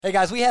Hey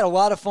guys, we had a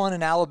lot of fun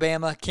in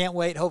Alabama. Can't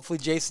wait. Hopefully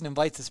Jason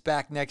invites us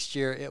back next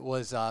year. It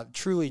was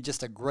truly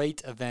just a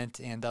great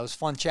event, and it was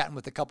fun chatting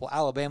with a couple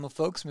Alabama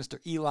folks, Mr.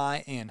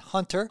 Eli and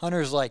Hunter.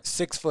 Hunter's like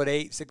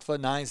 6'8",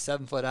 6'9",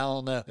 7 foot. I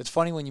don't know. It's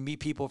funny when you meet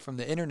people from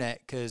the internet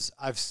because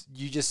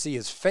you just see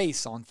his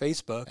face on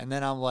Facebook, and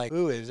then I'm like,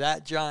 "Who is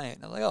that giant?"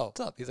 And I'm like, "Oh, what's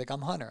up?" He's like,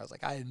 "I'm Hunter." I was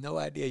like, "I had no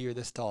idea you're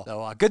this tall."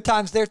 So good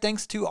times there.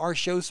 Thanks to our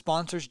show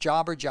sponsors,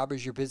 Jobber. Jobber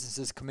is your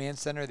business's command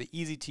center. The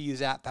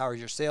easy-to-use app powers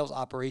your sales,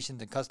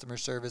 operations, and customer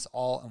service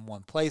all in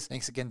one place.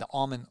 Thanks again to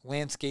Almond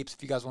Landscapes.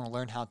 If you guys want to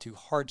learn how to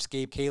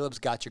hardscape, Caleb's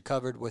got you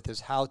covered with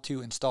his how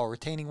to install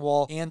retaining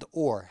wall and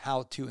or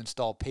how to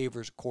install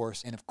pavers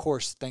course. And of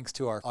course, thanks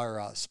to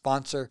our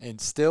sponsor in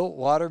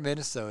Stillwater,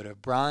 Minnesota,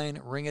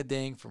 Brian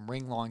Ring-a-Ding from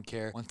Ring Lawn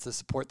Care wants to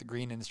support the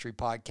Green Industry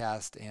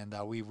Podcast, and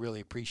we really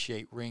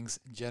appreciate Ring's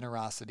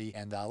generosity.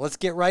 And let's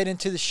get right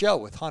into the show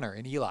with Hunter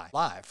and Eli,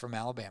 live from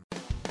Alabama.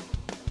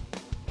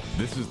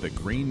 This is the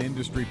Green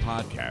Industry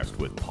Podcast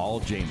with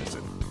Paul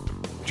Jameson.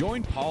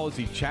 Join Paul as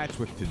he chats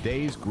with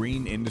today's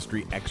green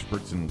industry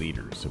experts and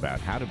leaders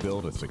about how to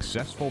build a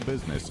successful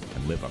business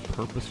and live a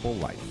purposeful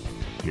life.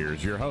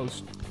 Here's your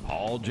host,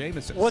 Paul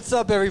Jameson. What's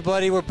up,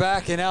 everybody? We're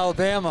back in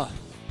Alabama.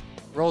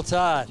 Roll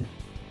Tide.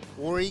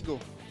 War Eagle.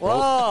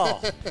 Whoa.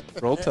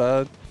 Roll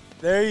Tide.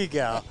 There you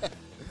go.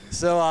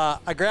 So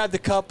I grabbed a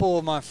couple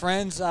of my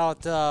friends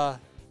out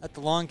at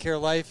the Lawn Care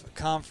Life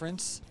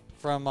Conference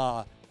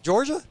from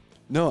Georgia?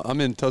 No,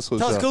 I'm in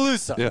Tuscaloosa.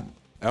 Tuscaloosa. Yeah,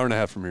 hour and a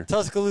half from here.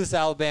 Tuscaloosa,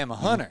 Alabama.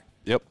 Hunter.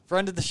 Yep.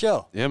 Friend of the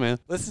show. Yeah, man.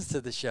 Listens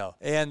to the show.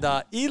 And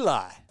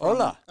Eli.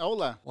 Hola.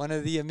 Hola. One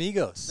of the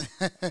amigos.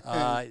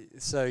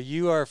 So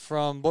you are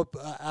from what,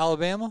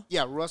 Alabama?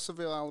 Yeah,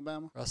 Russellville,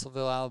 Alabama.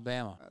 Russellville,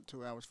 Alabama.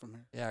 2 hours from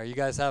here. Yeah, are you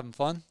guys having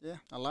fun? Yeah,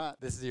 a lot.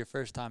 This is your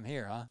first time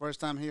here, huh? First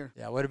time here.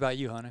 Yeah, what about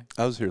you, Hunter?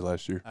 I was here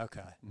last year. Okay.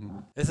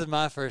 This is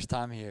my first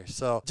time here.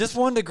 So just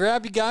wanted to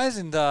grab you guys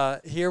and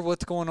hear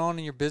what's going on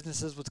in your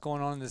businesses, what's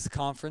going on in this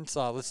conference.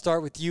 Let's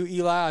start with you,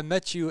 Eli. I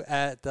met you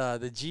at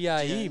the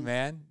GIE,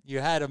 man.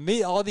 You had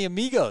all the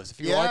amigos.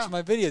 If you're watching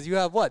my videos, you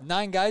have what,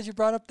 9 guys you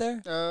brought up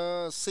there?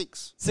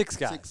 6. 6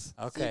 guys.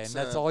 Okay, and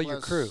that's all your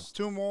crew.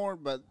 2 more,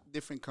 but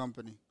different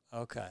company.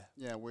 Okay.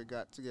 Yeah, we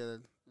got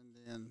together,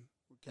 and then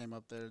we came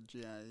up there at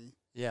GIE.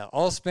 Yeah,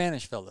 all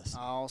Spanish fellas.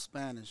 All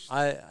Spanish.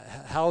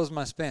 How is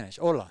my Spanish?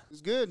 Hola.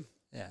 It's good.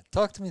 Yeah,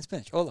 talk to me in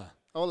Spanish. Hola.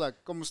 Hola,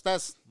 ¿cómo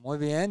estás? Muy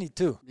bien, ¿y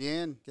tú?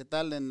 Bien. ¿Qué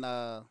tal en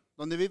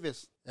dónde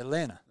vives?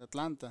 Elena.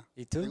 Atlanta.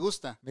 ¿Y tú? ¿Te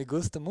gusta? Me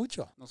gusta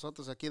mucho.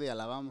 Nosotros aquí de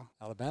Alabama.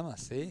 Alabama,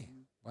 sí.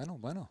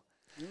 Bueno.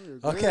 You're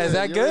Okay, good. is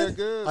that You're good?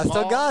 good? I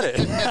still got it.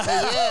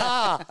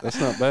 That's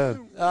not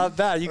bad.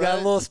 Bad. You got a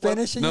little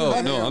Spanish in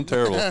you? No, I'm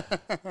terrible.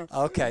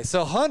 Okay,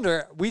 so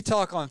Hunter, we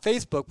talk on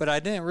Facebook, but I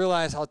didn't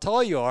realize how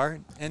tall you are.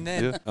 And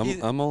then Yeah,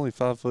 I'm only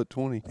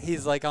 5'20".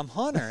 he's like, I'm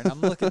Hunter, and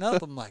I'm looking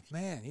up. I'm like,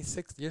 man,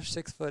 you're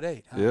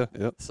 6'8". Huh? Yeah,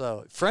 yep.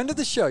 So, friend of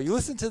the show, you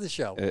listen to the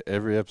show.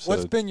 Every episode.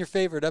 What's been your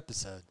favorite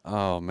episode?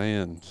 Oh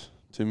man,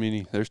 too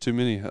many. There's too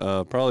many.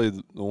 Probably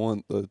the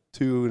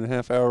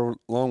 2.5 hour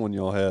long one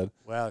y'all had.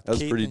 Wow, That was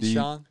Keith pretty and deep.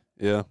 Sean.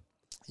 Yeah.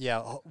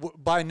 Yeah,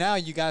 by now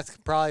you guys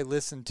could probably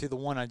listen to the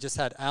one I just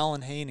had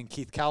Alan Hain and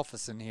Keith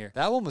Kalfas in here.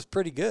 That one was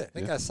pretty good. I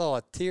think I saw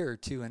a tear or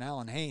two in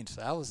Alan Hain,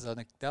 so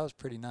that was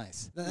pretty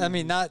nice. I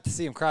mean, not to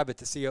see him cry, but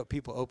to see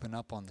people open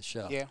up on the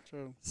show. Yeah,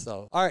 true.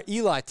 So, all right,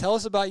 Eli, tell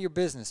us about your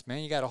business,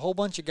 man. You got a whole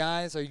bunch of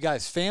guys. Are you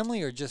guys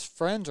family or just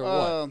friends or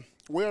what?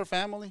 We're a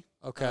family.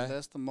 Okay.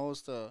 That's the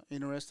most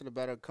interested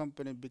about our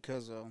company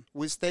because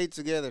we stayed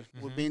together.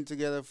 We've been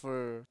together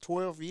for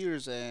 12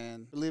 years,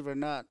 and believe it or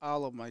not,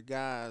 all of my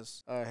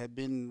guys have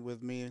been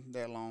with me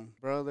that long.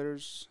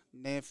 Brothers,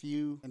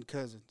 nephew, and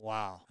cousin.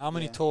 Wow. How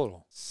many Yeah.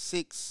 total?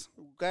 6.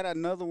 We got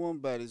another one,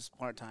 but it's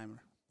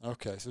part-timer.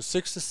 Okay, so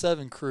 6 to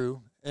 7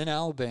 crew in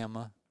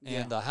Alabama.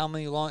 And how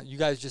many you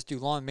guys just do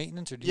lawn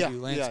maintenance or do you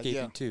do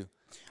landscaping too?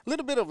 A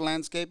little bit of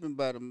landscaping,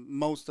 but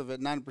most of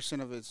it,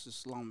 90% of it is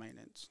just lawn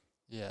maintenance.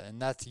 Yeah,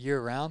 and that's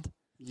year-round?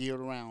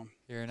 Year-round.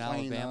 Here in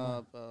Clean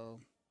Alabama? up,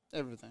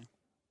 everything.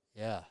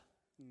 Yeah.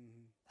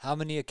 How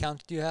many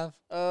accounts do you have?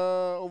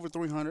 Over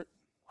 300.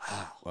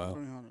 Wow.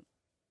 300.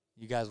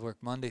 You guys work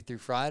Monday through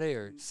Friday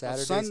or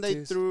Saturdays, Sunday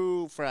Tuesdays?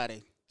 through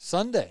Friday.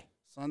 Sunday?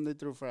 Sunday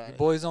through Friday. Your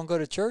boys don't go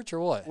to church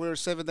or what? We're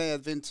 7-day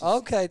Adventists.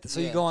 Okay,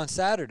 so you Yeah. go on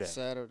Saturday.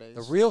 Saturdays.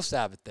 The real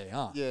Sabbath day,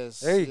 huh? Yes.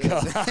 There you go.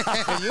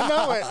 You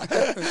know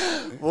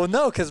it. Well,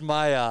 no, because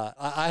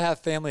I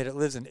have family that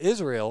lives in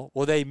Israel.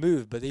 Well, they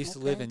moved, but they used to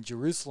live in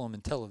Jerusalem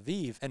and Tel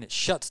Aviv, and it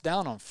shuts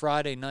down on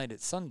Friday night at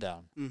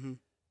sundown. Mm-hmm.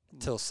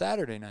 Until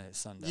Saturday night at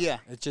sundown. Yeah.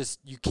 It's just,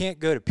 you can't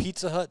go to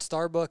Pizza Hut,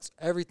 Starbucks,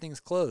 everything's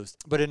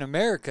closed. But in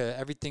America,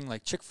 everything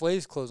like Chick-fil-A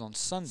is closed on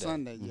Sunday.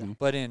 Sunday, yeah.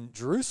 But in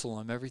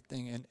Jerusalem,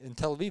 everything, in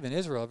Tel Aviv and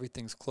Israel,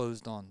 everything's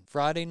closed on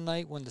Friday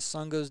night when the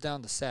sun goes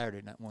down to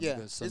Saturday night when it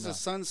goes sundown. It's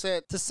a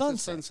sunset. It's a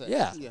sunset. It's a sunset.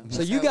 Yeah. Yeah. So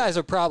That's you how guys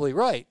are probably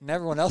right, and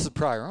everyone else is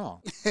probably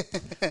wrong.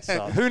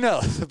 So who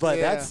knows?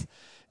 But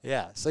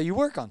so you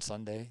work on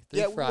Sunday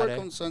through Friday. We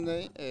work on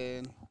Sunday,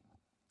 and,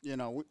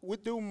 we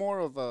do more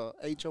of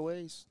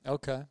HOAs.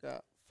 Okay.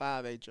 Got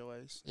 5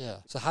 HOAs. Yeah.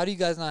 So how do you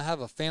guys not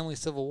have a family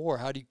civil war?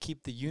 How do you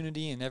keep the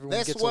unity and everyone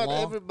That's gets what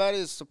along? everybody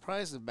is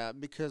surprised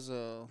about because,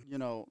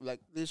 like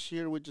this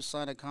year we just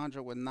signed a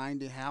contract with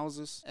 90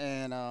 houses.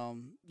 And,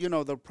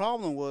 the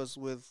problem was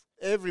with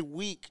every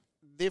week,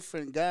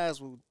 different guys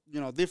would,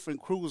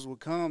 different crews would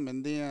come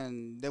and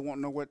then they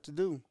won't know what to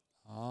do.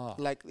 Ah.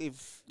 Like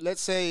if,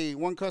 let's say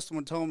one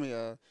customer told me,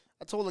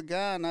 I told a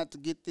guy not to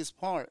get this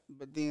part,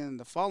 but then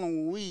the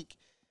following week,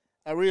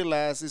 I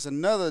realized it's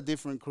another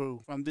different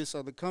crew from this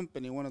other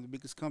company, one of the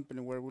biggest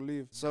company where we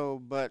live. So,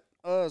 but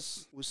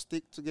us, we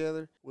stick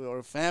together. We are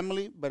a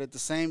family, but at the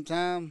same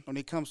time, when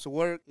it comes to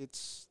work,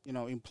 it's,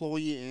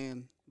 employee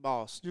and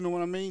boss. You know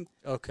what I mean?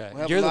 Okay. We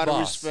have You're a the lot of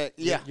boss. respect.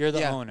 You're- Yeah. You're the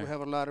yeah, owner. We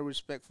have a lot of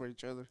respect for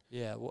each other.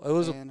 Yeah. Well, it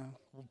was a And,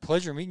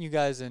 pleasure meeting you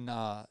guys in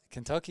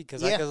Kentucky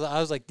because Yeah.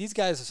 I was like, these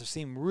guys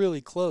seem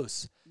really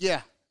close.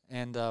 yeah.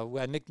 And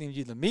I nicknamed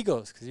you the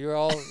Migos because you were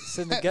all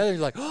sitting together.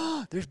 You're like,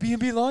 oh, there's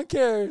B&B Lawn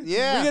Care.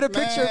 Yeah, We get a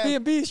picture of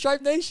man. B&B,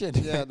 Stripe Nation.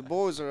 Yeah, the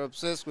boys are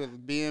obsessed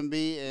with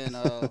B&B and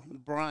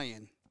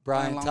Brian.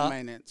 Brian Lawn Top-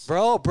 Maintenance.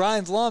 Bro,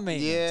 Brian's Lawn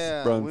Maintenance.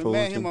 Yeah, Brian we met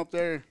Fullerton. him up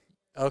there.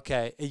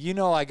 Okay.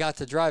 I got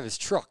to drive his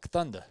truck,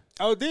 Thunder.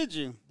 Oh, did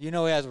you? He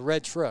has a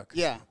red truck.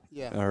 Yeah,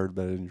 yeah. I heard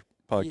about it in your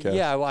podcast.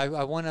 Yeah,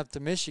 I went up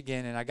to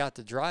Michigan and I got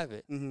to drive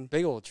it. Mm-hmm.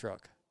 Big old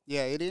truck.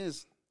 Yeah, it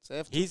is. It's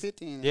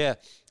F-250. Yeah,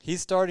 he's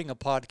starting a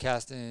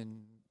podcast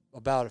in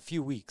about a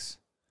few weeks.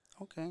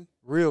 Okay.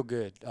 Real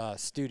good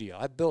studio.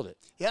 I built it.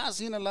 Yeah, I've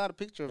seen a lot of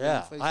pictures of Yeah,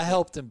 it on Facebook. I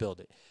helped him build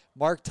it.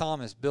 Mark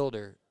Thomas,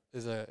 builder,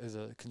 is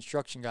a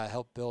construction guy.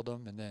 Helped build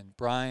him, and then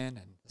Brian,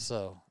 and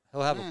so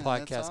he'll have Man, a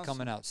that's podcast awesome.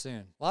 coming out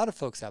soon. A lot of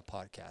folks have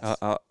podcasts.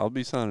 I'll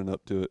be signing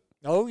up to it.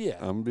 Oh yeah,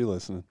 I'm gonna be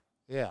listening.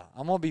 yeah.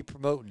 I'm gonna be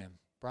promoting him.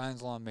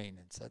 Brian's Lawn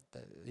Maintenance.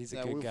 He's a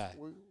Yeah, good we guy.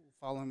 We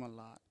follow him a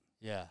lot.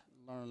 Yeah,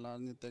 Learn a lot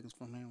of new things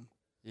from him.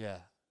 yeah.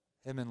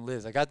 Him and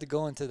Liz. I got to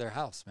go into their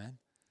house, man.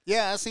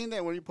 Yeah, I seen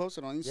that when you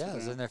posted on Instagram. Yeah, it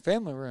was in their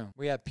family room.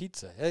 We had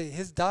pizza. Hey,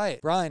 his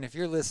diet, Brian, if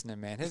you're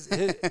listening, man,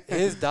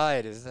 his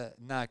diet is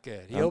not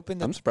good. He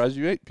opened. I'm surprised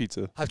you ate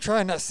pizza. I'm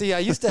trying not. See, I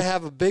used to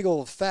have a big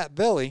old fat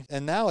belly,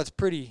 and now it's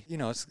pretty.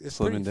 It's Slimming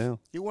pretty down.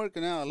 You're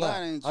working out a flat.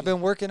 lot, ain't you? I've been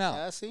working out.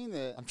 Yeah, I seen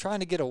that. I'm trying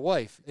to get a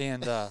wife,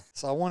 and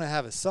so I want to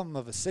have something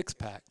of a six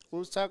pack. We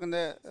was talking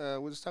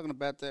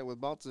about that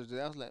with Baltus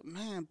today. I was like,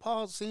 man,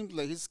 Paul seems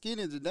like he's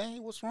skinny today.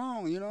 What's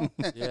wrong?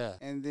 Yeah.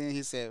 And then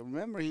he said,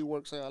 remember, he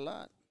works out a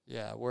lot.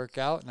 Yeah, I work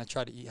out and I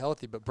try to eat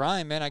healthy. But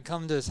Brian, man, I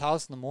come to his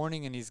house in the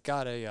morning and he's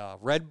got a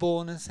Red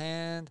Bull in his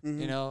hand.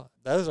 Mhm.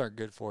 Those aren't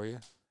good for you.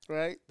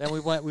 Right? Then we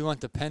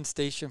went to Penn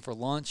Station for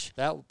lunch.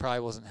 That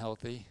probably wasn't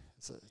healthy.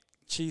 It's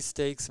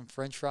cheesesteaks and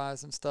French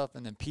fries and stuff,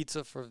 and then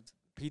pizza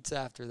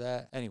after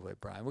that. Anyway,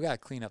 Brian, we gotta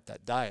clean up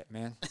that diet,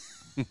 man.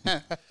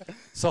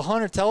 So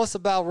Hunter, tell us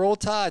about Roll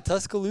Tide,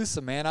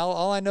 Tuscaloosa, man.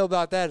 All I know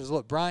about that is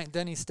what, Bryant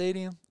Denny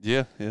Stadium.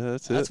 Yeah,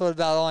 that's it. That's what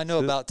about all I know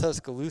That's it. about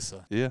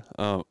Tuscaloosa. Yeah.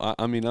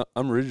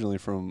 I'm originally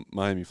from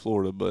Miami,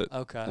 Florida, but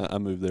Okay. I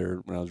moved there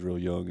when I was real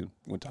young and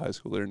went to high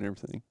school there and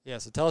everything. Yeah.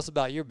 So tell us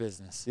about your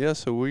business. Yeah,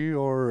 so we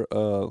are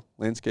a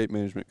landscape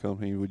management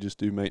company. We just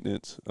do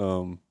maintenance.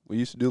 We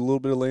used to do a little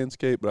bit of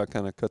landscape, but I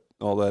kind of cut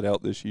all that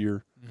out this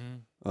year.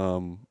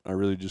 Mm-hmm. I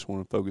really just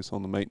want to focus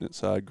on the maintenance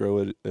side, grow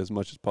it as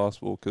much as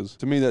possible, because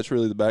to me that's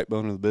really the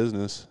backbone of the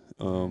business.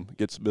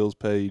 Gets the bills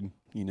paid.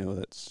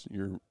 That's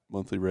your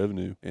monthly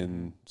revenue,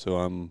 and so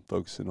I'm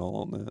focusing all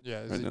on that.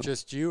 Yeah. Is right it now.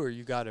 just you, or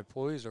you got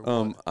employees, or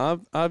what?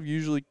 I've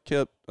usually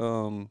kept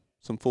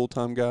some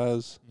full-time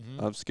guys.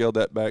 Mhm. I've scaled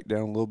that back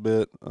down a little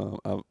bit.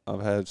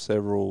 I've had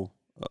several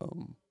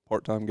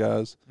part-time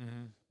guys,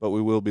 Mhm. but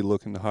we will be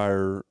looking to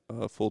hire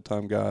a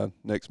full-time guy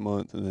next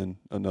month, and then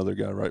another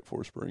guy right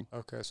before spring.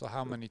 Okay. So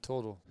how many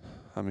total?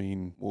 I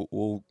mean,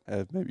 we'll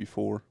have maybe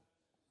 4.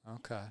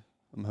 Okay.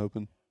 I'm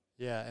hoping.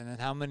 Yeah. And then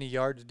how many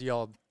yards do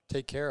y'all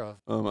take care of?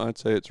 I'd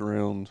say it's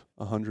around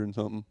 100 and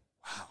something.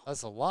 Wow,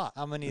 that's a lot.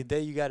 How many a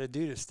day you got to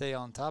do to stay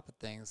on top of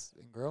things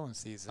in growing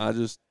season? I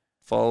just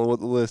follow what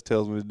the list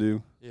tells me to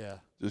do. Yeah.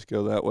 Just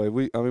go that way.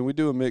 We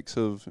do a mix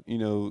of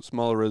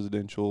smaller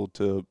residential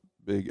to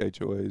big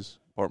HOAs,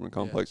 apartment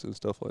complexes, and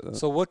stuff like that.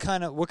 So what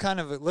kind of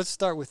let's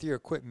start with your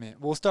equipment.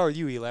 We'll start with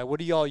you, Eli.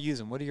 What are y'all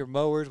using? What are your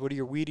mowers? What are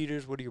your weed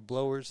eaters? What are your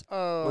blowers?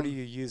 What are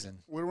you using?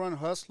 We run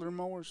Hustler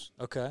mowers,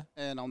 Okay.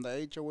 and on the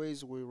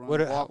HOAs, we run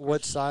What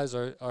Walkers. size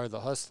are the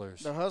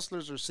Hustlers? The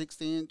Hustlers are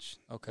 60-inch.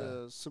 Okay.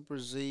 The Super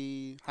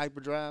Z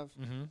Hyperdrive.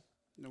 Mm-hmm.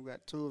 We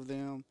got 2 of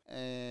them,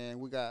 and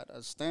we got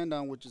a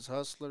stand-on, which is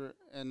Hustler,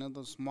 and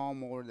another small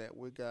mower that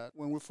we got.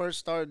 When we first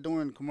started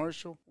doing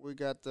commercial, we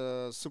got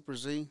the Super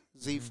Z,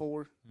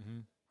 Z4, Mm-hmm.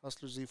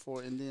 Hustler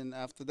Z4, and then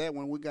after that,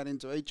 when we got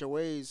into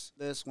HOAs,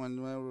 that's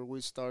whenever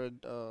we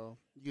started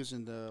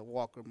using the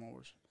Walker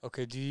mowers.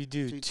 Okay. Do you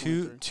do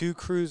 223. two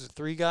crews of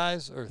 3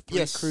 guys or 3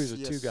 Yes, crews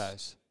of 2 yes.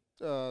 guys?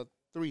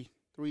 3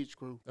 each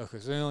crew. Okay.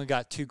 So we only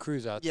got 2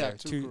 crews out Yeah, there.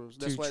 2 crews.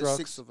 That's 2 why trucks.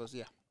 it's 6 of us.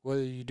 Yeah. What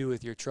do you do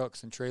with your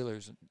trucks and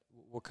trailers?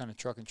 What kind of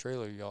truck and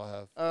trailer y'all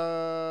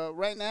have?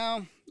 Right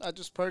now, I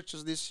just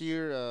purchased this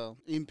year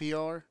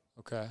NPR,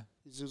 Okay.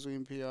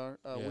 Isuzu NPR.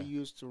 Yeah. We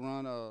used to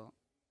run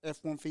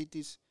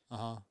F-150s.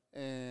 Uh-huh.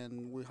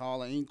 and we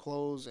haul an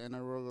enclosed and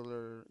a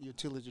regular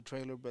utility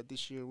trailer. But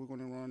this year we're going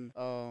to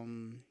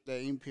run the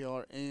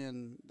NPR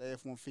and the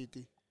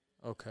F-150.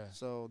 Okay.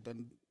 So the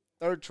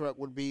third truck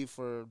would be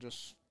for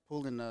just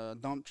pulling a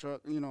dump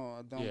truck,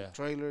 a dump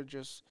trailer,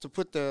 just to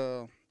put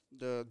the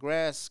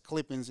grass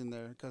clippings in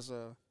there, because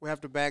we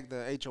have to bag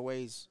the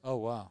HOAs. Oh,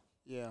 wow.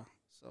 Yeah,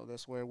 so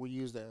that's where we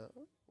use the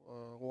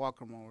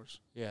walker mowers.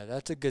 Yeah,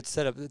 that's a good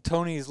setup.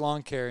 Tony's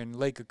Lawn Care in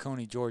Lake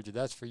Oconee, Georgia,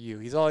 that's for you.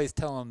 He's always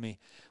telling me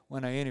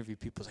when I interview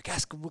people, he's like,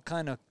 ask them what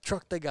kind of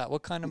truck they got,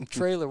 what kind of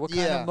trailer, what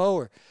kind of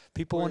mower.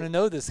 People want to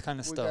know this kind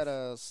of stuff. We got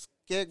a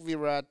Skeg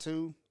V-Rod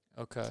too.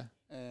 Okay.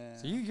 And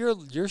So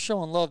you're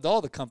showing love to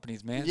all the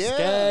companies, man. Yeah,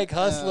 Skag,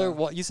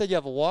 Hustler. You said you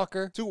have a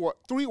walker?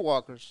 3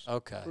 walkers.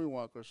 Okay. 3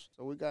 walkers.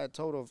 So we got a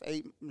total of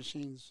 8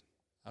 machines.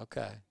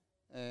 Okay.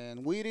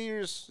 And weed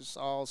eaters is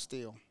all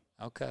steel.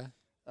 Okay.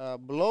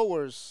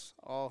 Blowers,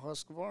 all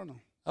Husqvarna.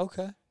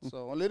 Okay.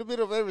 So a little bit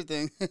of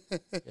everything.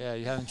 Yeah,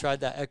 you haven't tried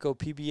that Echo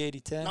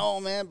PB8010? No,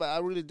 man, but I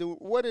really do.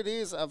 What it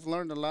is, I've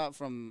learned a lot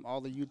from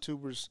all the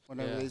YouTubers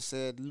whenever they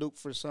said look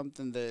for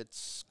something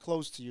that's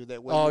close to you.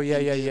 That way. Oh, you yeah,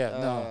 can yeah, get, yeah.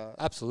 No,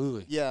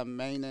 absolutely. Yeah,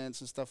 maintenance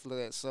and stuff like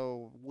that.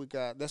 So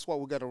that's what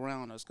we got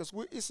around us, because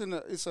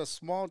it's a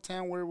small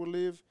town where we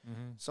live.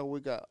 Mm-hmm. So we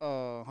got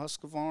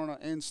Husqvarna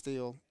and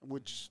Steel,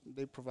 which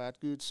they provide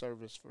good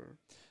service for.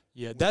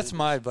 Yeah, that's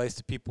my advice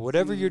to people.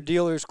 Whatever your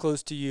dealer is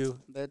close to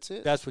you, That's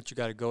it. that's what you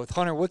got to go with.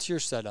 Hunter, what's your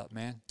setup,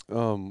 man?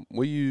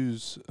 We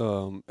use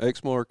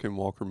Exmark and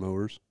walker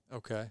mowers.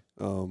 Okay.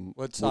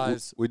 What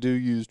size? We do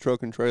use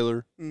truck and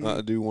trailer. Mhm.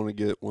 I do want to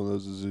get one of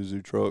those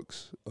Isuzu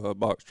trucks,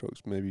 box trucks,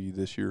 maybe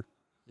this year.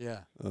 Yeah.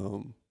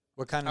 Um,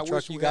 What kind I of truck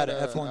wish you we got? had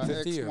An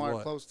F-150 or Exmark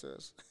what? close to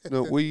us.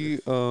 no, we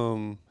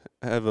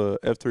have a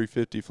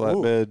F-350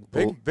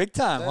 flatbed. Big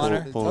time, Pull-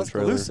 Hunter. pull a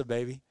Tuscaloosa,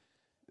 baby.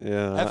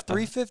 Yeah.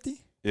 F-350?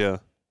 Yeah.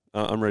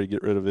 I'm ready to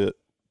get rid of it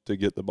to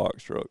get the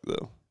box truck,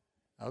 though.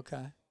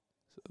 Okay.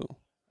 So,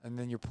 And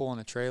then you're pulling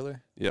a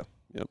trailer? yep.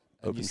 And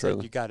Open you trailer.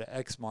 said you got an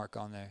X-Mark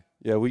on there.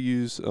 Yeah, we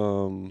use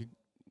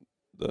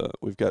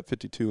we've got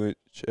 52-inch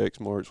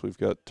X-Marks, we've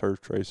got Turf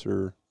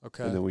Tracer,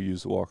 Okay. and then we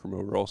use the walker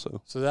mower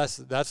also. So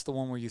that's the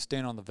one where you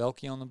stand on the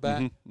Velke on the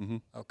back? Mm-hmm.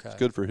 Okay. It's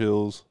good for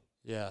hills,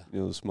 Yeah.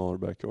 the smaller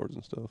backyards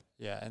and stuff.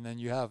 Yeah. And then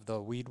you have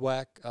the weed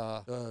whack,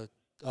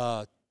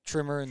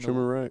 trimmer and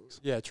Trimmer racks.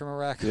 trimmer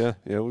rack Yeah,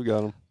 we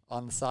got them.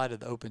 on the side of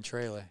the open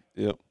trailer.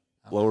 Yep.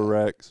 Okay. Blower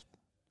racks,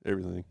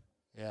 everything.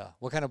 Yeah.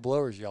 What kind of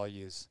blowers y'all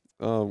use?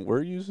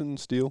 We're using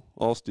steel,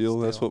 all steel.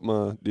 That's Steel. what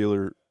my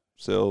dealer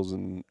sells,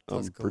 and I'm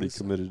pretty Tuscaloosa.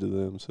 committed to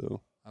them.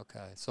 So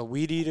Okay. So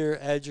weed eater,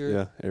 edger,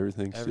 yeah,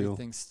 everything's steel.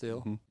 everything's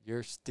steel. Mhm.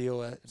 You're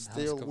steel at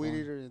Steel, Husqvarna. weed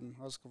eater, and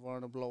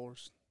Husqvarna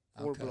blowers.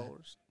 4 Okay.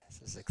 blowers.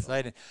 This is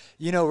exciting.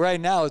 Right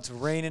now it's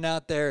raining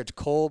out there. It's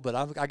cold, but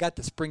I got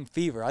the spring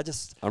fever.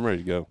 I'm ready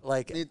to go.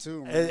 Like Me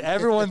too, man.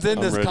 everyone's in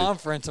I'm this ready.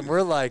 conference, and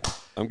we're like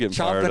I'm getting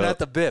fired chomping up. at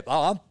the bit.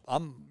 Oh,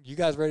 I'm. You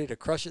guys ready to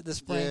crush it this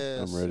spring?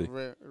 Yes, I'm ready.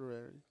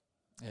 ready.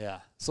 Yeah.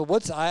 So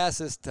I ask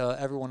this to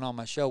everyone on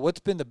my show. What's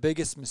been the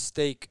biggest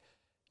mistake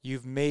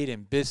you've made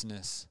in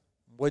business?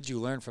 What'd you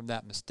learn from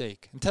that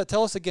mistake? And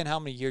tell us again how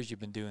many years you've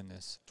been doing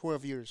this.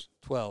 12 years.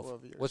 12.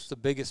 12 years. What's the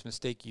biggest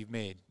mistake you've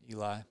made,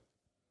 Eli?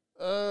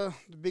 The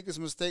biggest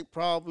mistake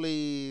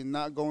probably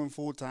not going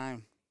full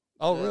time.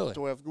 Oh, really?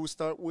 12.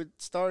 We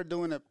started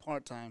doing it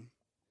part time,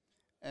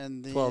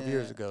 and then 12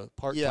 years ago,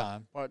 part yeah,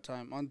 time. part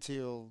time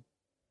until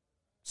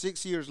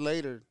 6 years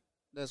later.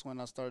 That's when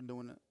I started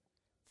doing it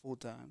full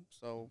time.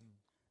 So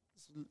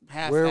it's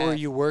half. Where were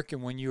you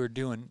working when you were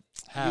doing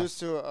half? Used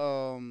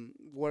to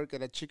work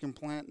at a chicken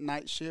plant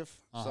night shift,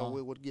 Uh-huh. so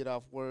we would get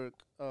off work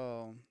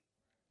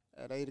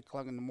at 8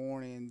 o'clock in the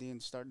morning and then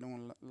start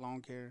doing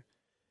lawn care.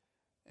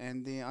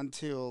 And then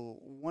until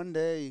one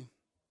day,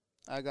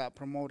 I got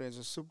promoted as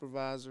a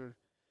supervisor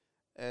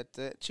at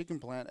that chicken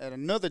plant, at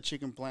another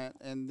chicken plant.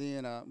 And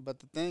then, but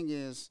the thing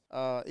is,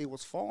 it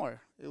was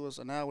far. It was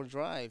an hour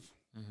drive.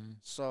 Mm-hmm.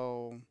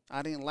 So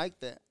I didn't like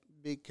that,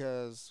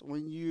 because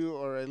when you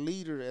are a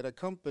leader at a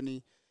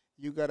company,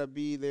 you gotta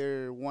be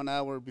there 1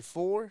 hour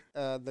before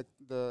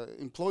the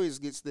employees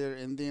gets there,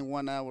 and then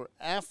 1 hour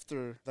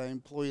after the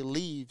employee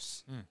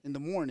leaves in the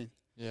morning.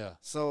 Yeah.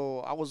 So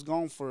I was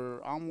gone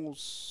for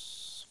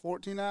almost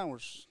 14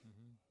 hours,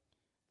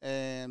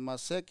 and my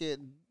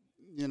second,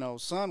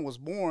 son was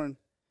born.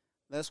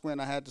 That's when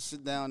I had to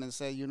sit down and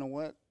say, you know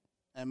what,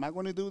 am I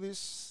going to do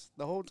this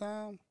the whole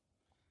time?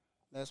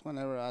 That's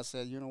whenever I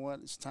said, you know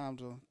what, it's time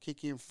to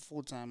kick in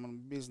full time on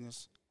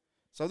business.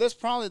 So that's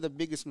probably the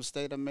biggest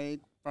mistake I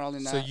made. Probably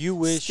not. So you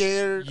wish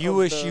scared you of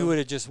wish the- you would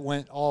have just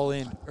went all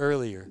in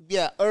earlier.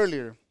 Yeah,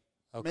 earlier.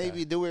 Okay.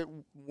 Maybe do it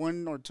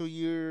 1 or 2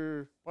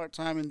 year part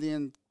time and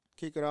then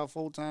kick it off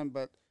full time.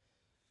 But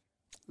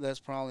that's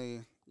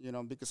probably,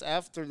 because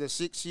after the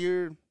 6th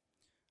year,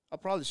 I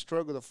probably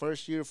struggled the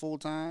first year full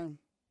time.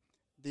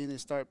 Then it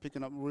started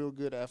picking up real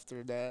good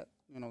after that.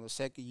 The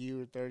second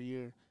year, third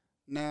year.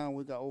 Now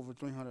we got over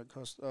 300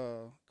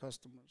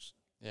 customers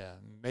Yeah,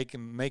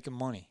 making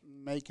money,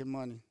 making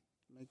money.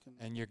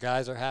 and your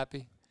guys are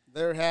happy.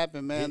 They're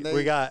happy, man.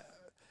 we got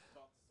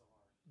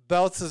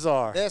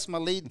Baltazar. That's my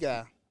lead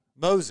guy.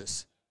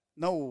 Moses.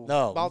 No,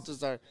 No.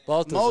 Baltazar.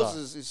 Baltazar.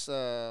 Moses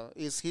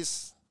is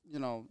his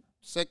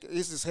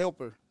is his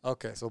helper.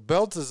 Okay, so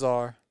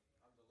Baltazar,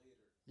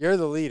 you're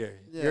the leader.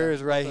 Yeah, You're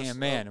his right hand Baltazar.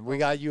 man, and we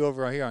got you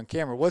over here on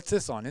camera. What's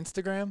this on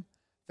Instagram,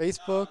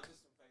 Facebook,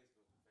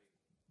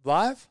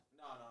 live?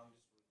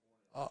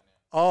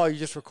 Oh, you're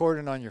just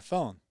recording on your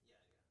phone.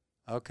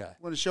 Okay.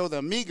 I'm gonna show the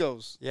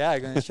amigos. Yeah,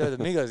 you're gonna show the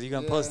amigos. You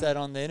gonna post Yeah. that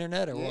on the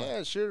internet or what?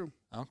 Yeah, sure.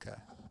 Okay.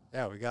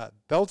 Yeah, we got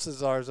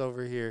Baltazar's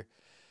over here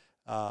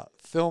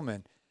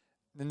filming.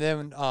 And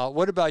then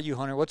what about you,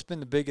 Hunter? What's been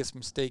the biggest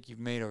mistake you've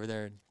made over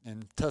there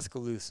in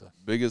Tuscaloosa?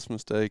 Biggest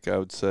mistake, I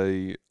would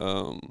say,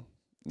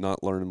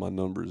 not learning my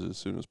numbers as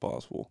soon as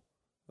possible.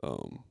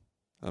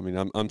 I mean,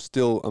 I'm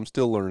still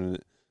learning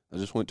it. I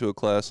just went to a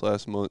class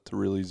last month to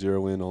really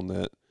zero in on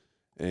that,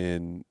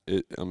 and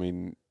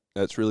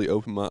that's really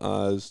opened my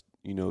eyes.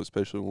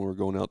 Especially when we're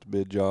going out to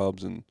bid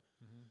jobs, and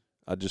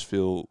I just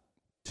feel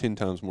 10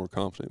 times more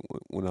confident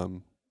when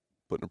I'm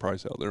putting a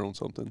price out there on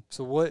something.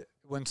 So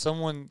when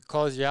someone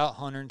calls you out,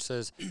 Hunter, and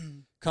says,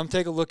 come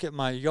take a look at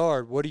my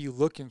yard, what are you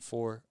looking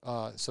for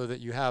so that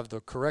you have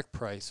the correct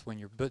price when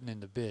you're putting in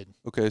the bid?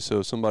 Okay, so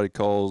if somebody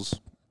calls,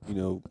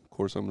 of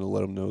course I'm going to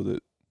let them know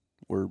that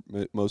we're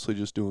mostly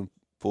just doing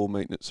full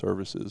maintenance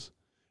services,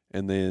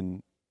 and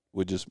then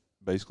we just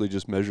basically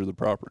just measure the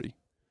property.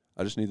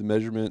 I just need the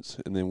measurements,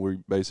 and then we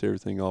base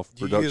everything off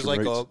Do you production use like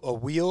rates. a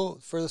wheel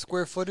for the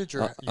square footage,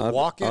 or you I-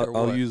 walk it, or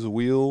I'll what? use a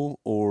wheel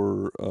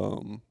or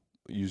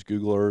use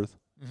Google Earth,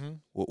 Mm-hmm.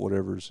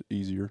 whatever's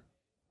easier.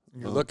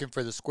 You're looking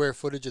for the square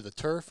footage of the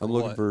turf? Or I'm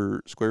looking what?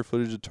 for square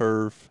footage of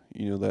turf.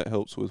 That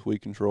helps with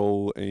weed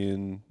control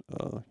and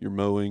your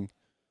mowing,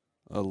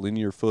 a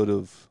linear foot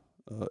of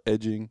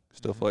edging,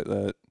 stuff Mhm. like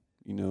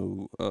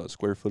that.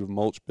 Square foot of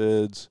mulch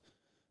beds,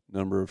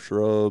 number of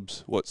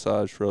shrubs, what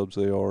size shrubs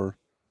they are,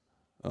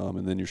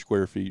 and then your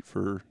square feet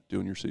for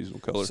doing your seasonal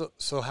color.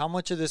 So how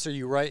much of this are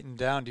you writing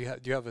down? Do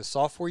you have a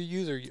software you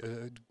use, or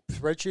a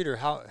spreadsheet, or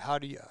how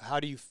do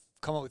you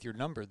come up with your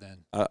number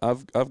then?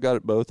 I've got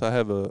it both. I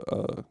have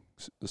a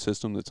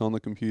system that's on the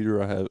computer.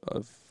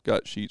 I've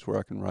got sheets where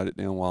I can write it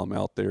down while I'm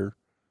out there.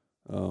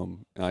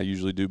 And I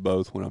usually do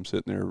both when I'm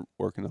sitting there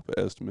working up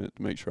an estimate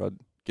to make sure I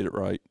get it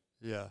right.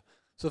 Yeah.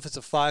 So if it's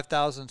a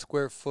 5,000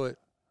 square foot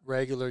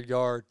regular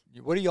yard,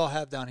 what do y'all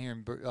have down here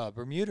in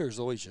Bermuda or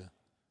Zoysia?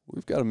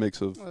 We've got a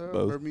mix of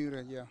both.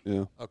 Bermuda, yeah.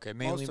 Yeah. Okay,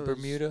 mainly Most of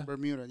Bermuda. it's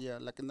Bermuda, yeah.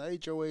 Like in the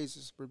HOAs,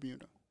 it's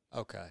Bermuda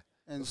Okay.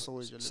 and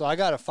Soja. So I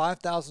got a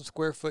 5,000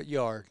 square foot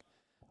yard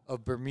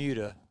of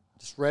Bermuda,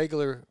 just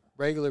regular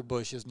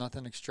bushes,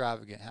 nothing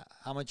extravagant.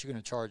 How much you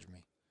gonna charge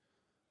me?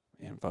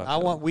 Man, I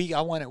want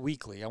it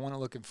weekly. I want it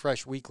looking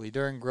fresh weekly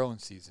during growing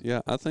season.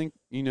 Yeah, I think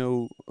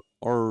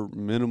our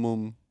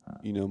minimum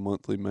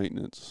monthly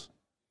maintenance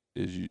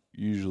is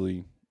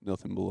usually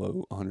nothing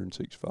below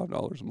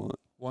 $165 a month.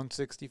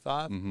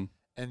 165, Mm-hmm.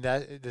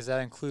 and does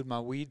that include my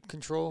weed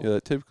control? Yeah,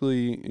 that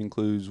typically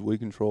includes weed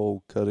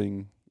control,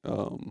 cutting.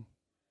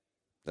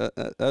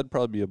 That'd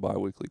probably be a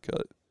biweekly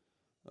cut,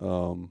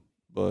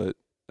 but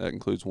that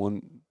includes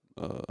one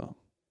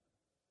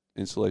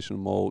installation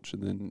of mulch,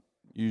 and then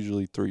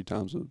usually 3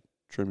 times of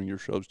trimming your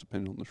shrubs,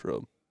 depending on the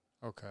shrub.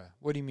 Okay.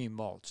 What do you mean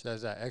mulch?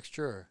 Is that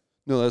extra? Or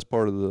No, that's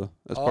part of the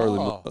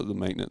Oh. of the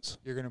maintenance.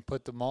 you're gonna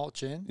put the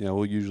mulch in? Yeah,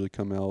 we'll usually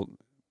come out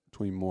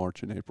between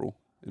March and April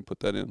and put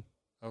that in.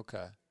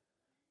 Okay.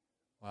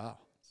 Wow.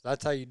 So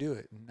that's how you do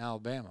it in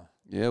Alabama.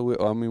 Yeah,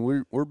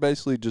 we're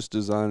basically just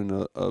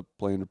designing a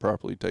plan to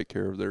properly take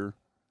care of their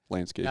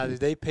landscaping. Now, do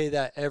they pay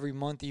that every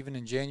month, even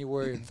in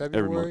January and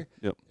February? Every month.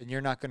 Yep, And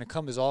you're not going to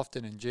come as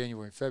often in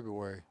January and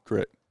February,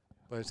 correct.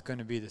 but it's going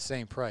to be the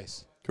same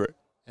price. Correct.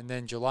 And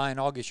then July and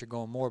August, you're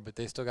going more, but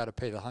they still got to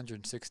pay the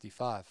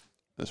 $165.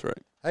 That's right.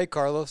 Hey,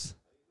 Carlos.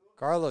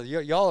 Carlos,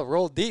 y'all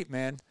roll deep,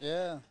 man.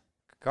 Yeah.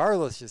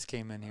 Carlos just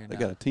came in here They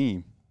now. got a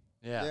team.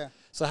 Yeah.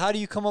 So how do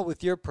you come up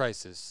with your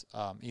prices,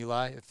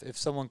 Eli? If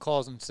someone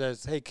calls and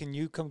says, hey, can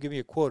you come give me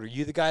a quote? Are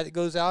you the guy that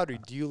goes out, or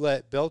do you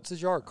let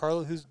Beltz's or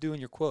Carlos, who's doing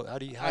your quote? How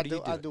do you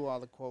do I it? do all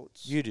the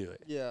quotes. You do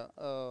it. Yeah.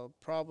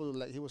 Probably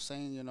like he was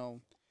saying,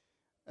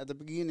 at the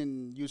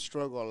beginning you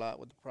struggle a lot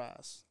with the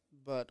price,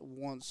 but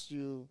once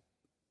you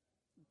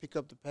pick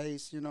up the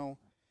pace,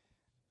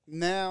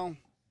 now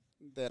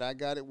that I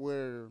got it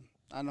where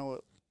I know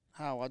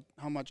how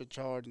much I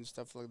charge and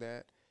stuff like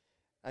that,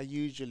 I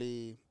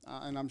usually,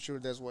 and I'm sure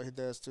that's what he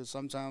does too.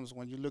 Sometimes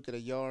when you look at a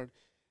yard,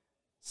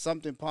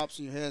 something pops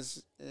in your head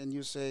and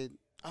you say,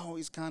 "Oh,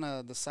 it's kind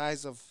of the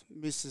size of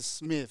Mrs.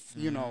 Smith,"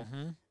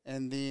 Mhm.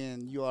 and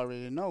then you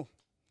already know.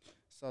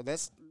 So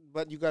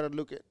but you got to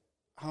look at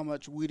how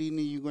much weeding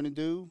you're going to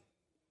do,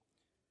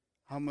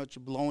 how much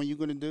blowing you're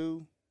going to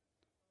do,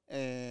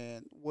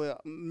 and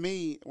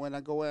me, when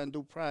I go out and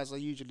do price, I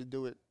usually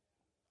do it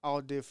all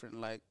different,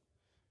 like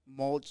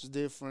mulch is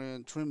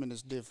different, trimming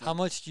is different. How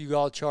much do you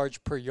all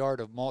charge per yard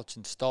of mulch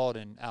installed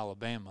in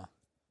Alabama?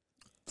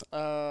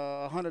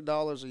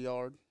 $100 a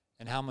yard.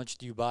 And how much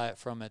do you buy it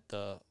from at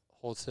the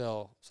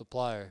wholesale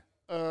supplier?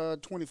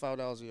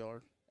 $25 a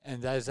yard.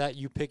 And is that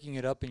you picking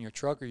it up in your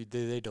truck, or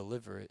do they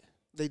deliver it?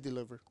 They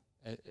deliver.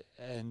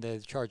 And they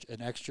charge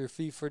an extra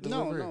fee for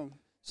delivery? No.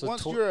 So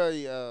Once you're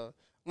a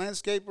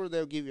landscaper,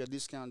 they'll give you a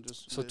discount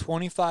just so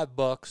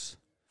 $25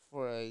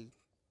 for a.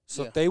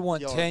 So if they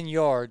want yard. 10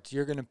 yards,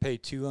 you're going to pay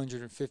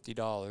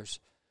 $250,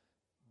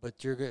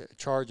 but you're going to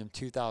charge them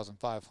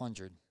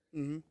 $2,500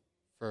 Mm-hmm.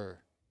 for.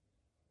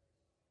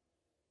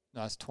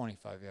 No, it's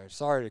 25 yards.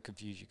 Sorry to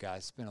confuse you guys.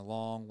 It's been a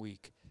long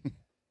week.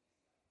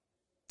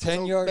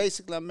 10 yards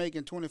Basically, I'm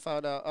making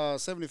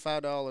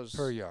 $75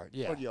 per yard.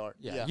 Yeah. Per yard.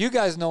 Yeah. You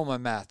guys know my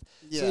math.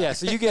 Yeah.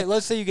 So you get,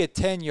 let's say you get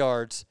 10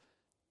 yards,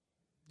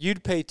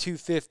 you'd pay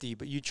 $250,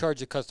 but you charge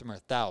the customer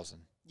 $1,000.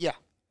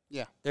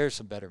 Yeah. There's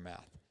some better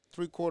math.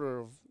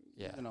 3/4 of.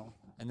 Yeah. You know.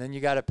 And then you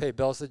got to pay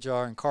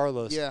Belsajar and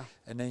Carlos. Yeah.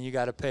 And then you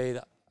got to pay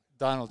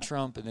Donald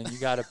Trump, and then you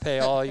got to pay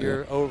all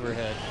your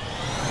overhead.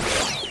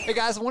 Hey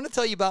guys, I want to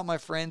tell you about my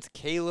friends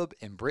Caleb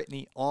and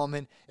Brittany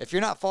Allman. If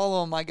you're not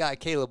following my guy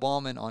Caleb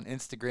Allman on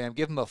Instagram,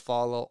 give him a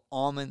follow.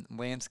 Allman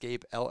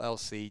Landscape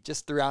LLC.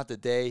 Just throughout the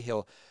day,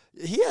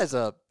 he has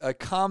a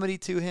comedy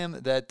to him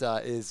that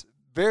is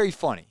very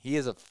funny. He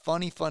is a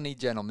funny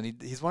gentleman.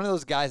 He's one of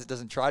those guys that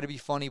doesn't try to be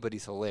funny, but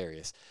he's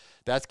hilarious.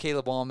 That's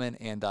Caleb Allman,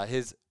 and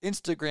his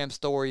Instagram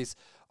stories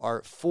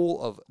are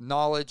full of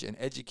knowledge and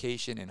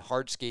education and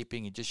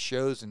hardscaping. He just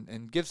shows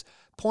and gives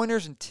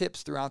pointers and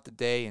tips throughout the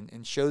day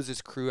and shows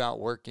his crew out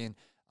working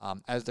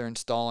as they're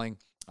installing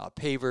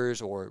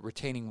pavers or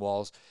retaining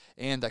walls.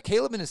 And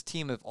Caleb and his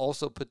team have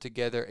also put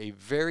together a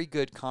very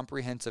good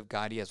comprehensive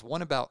guide. He has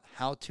one about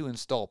how to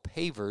install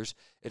pavers.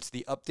 It's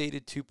the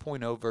updated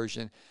 2.0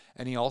 version.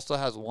 And he also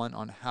has one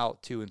on how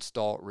to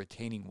install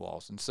retaining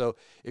walls. And so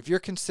if you're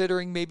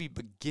considering maybe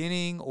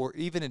beginning or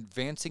even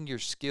advancing your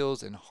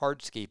skills in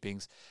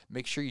hardscapings,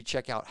 make sure you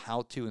check out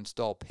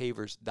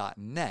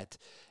howtoinstallpavers.net.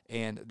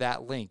 And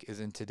that link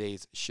is in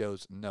today's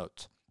show's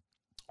notes.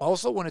 I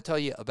also want to tell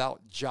you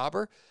about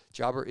Jobber.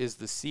 Jobber is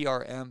the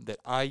CRM that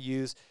I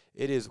use.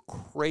 It is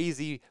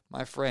crazy,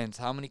 my friends,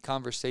 how many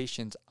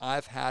conversations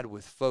I've had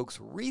with folks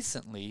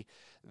recently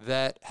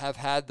that have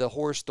had the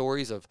horror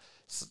stories of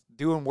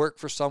doing work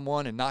for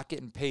someone and not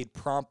getting paid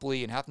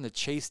promptly and having to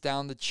chase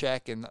down the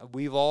check, and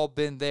we've all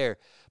been there.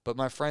 But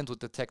my friends, with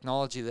the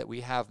technology that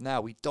we have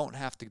now, we don't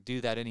have to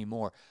do that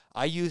anymore.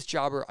 I use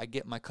Jobber. I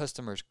get my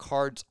customers'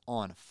 cards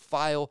on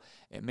file.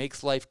 It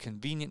makes life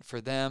convenient for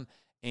them,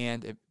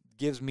 and it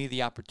gives me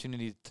the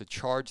opportunity to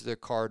charge their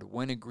card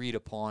when agreed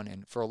upon.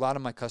 And for a lot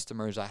of my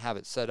customers, I have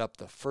it set up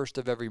the first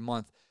of every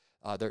month.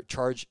 Their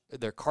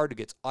card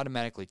gets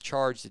automatically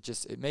charged.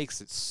 It makes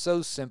it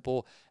so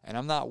simple, and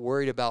I'm not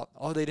worried about,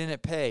 they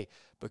didn't pay,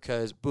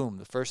 because boom,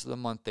 the first of the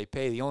month they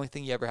pay. The only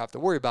thing you ever have to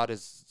worry about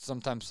is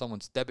sometimes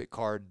someone's debit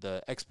card,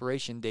 the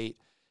expiration date.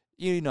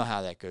 You know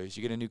how that goes.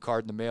 You get a new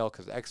card in the mail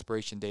because of the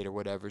expiration date or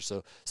whatever.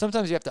 So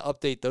sometimes you have to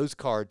update those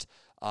cards,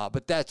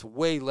 but that's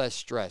way less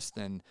stress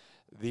than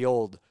the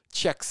old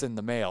checks in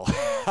the mail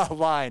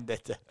line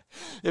that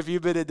if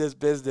you've been in this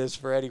business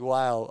for any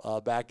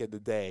while back in the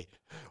day,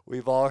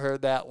 we've all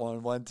heard that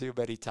one too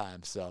many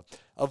times. So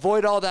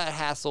avoid all that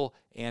hassle,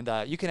 and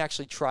you can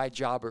actually try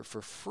Jobber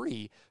for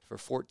free for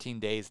 14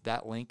 days.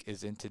 That link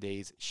is in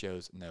today's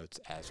show's notes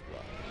as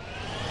well.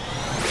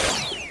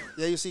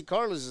 Yeah, you see,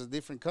 Carlos is a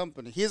different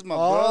company. He's my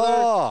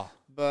brother,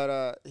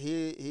 but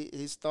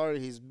he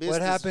started his business.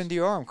 What happened to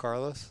your arm,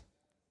 Carlos?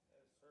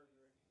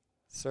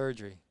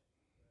 Surgery.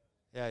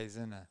 Yeah, he's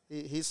in that.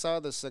 He saw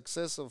the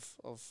success of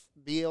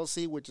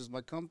BLC, which is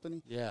my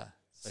company. Yeah.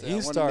 So I he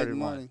wanna started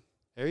make one. money.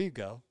 There you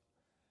go.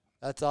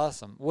 That's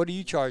awesome. What are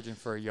you charging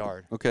for a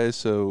yard? Okay,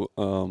 so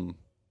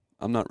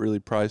I'm not really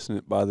pricing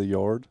it by the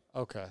yard.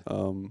 Okay.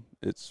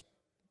 It's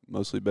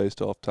mostly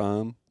based off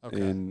time Okay.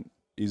 and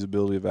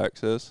easeability of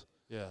access.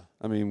 Yeah.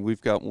 I mean,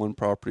 we've got one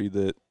property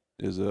that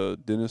is a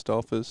dentist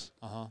office,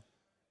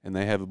 and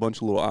they have a bunch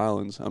of little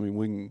islands. I mean,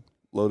 we can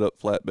load up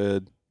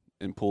flatbed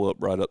and pull up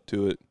right up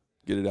to it,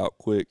 get it out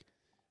quick,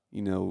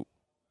 and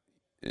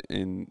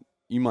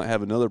you might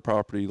have another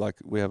property, like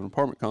we have an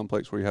apartment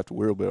complex, where you have to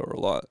wheelbarrow a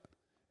lot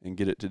and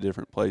get it to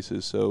different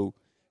places. So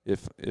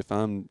if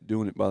I'm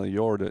doing it by the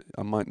yard,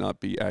 I might not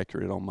be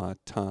accurate on my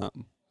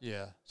time.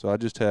 Yeah. So I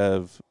just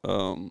have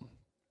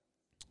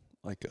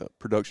like a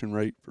production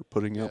rate for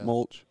putting up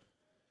mulch,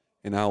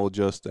 and I'll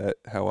adjust that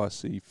how I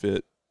see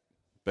fit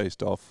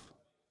based off,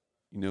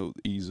 the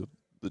ease of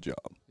the job.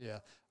 Yeah.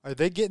 Are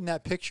they getting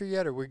that picture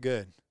yet, or we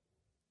good,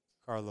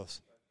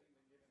 Carlos?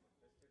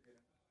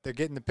 They're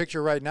getting the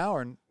picture right now,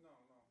 or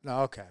no?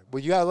 Okay.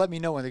 Well, you gotta let me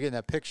know when they're getting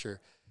that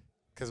picture,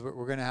 because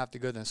we're gonna have to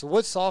go then. So,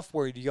 what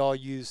software do y'all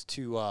use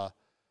to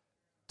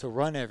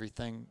run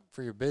everything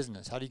for your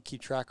business? How do you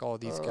keep track of all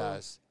these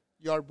guys?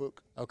 Yardbook.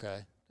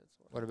 Okay.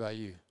 What about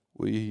you?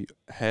 We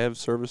have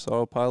Service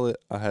Autopilot.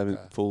 I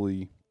haven't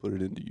fully put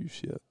it into use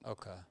yet.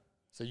 Okay.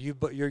 So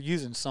you're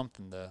using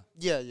something though.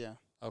 Yeah.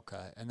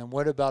 Okay. And then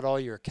what about all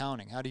your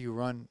accounting? How do you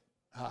run?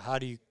 How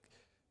do you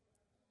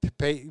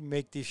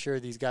make sure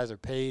these guys are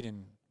paid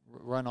and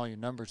run all your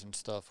numbers and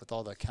stuff with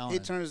all the accounting?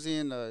 He turns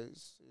in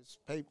his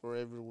paper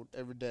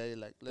every day.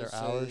 Like let's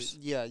Their say, hours?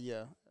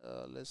 Yeah.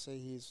 Let's say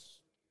he's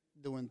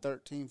doing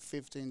 13,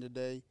 15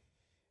 today,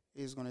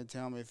 he's gonna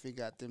tell me if he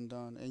got them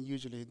done, and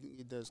usually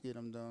he does get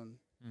them done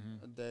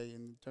Mm-hmm. a day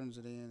and turns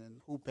it in, and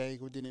who paid,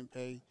 who didn't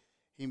pay,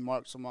 he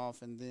marks them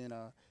off, and then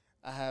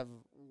I have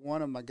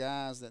one of my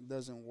guys that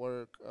doesn't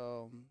work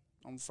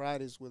on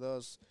Fridays with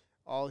us.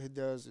 All he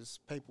does is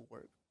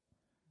paperwork.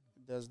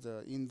 He does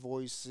the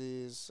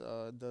invoices,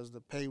 does the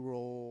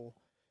payroll,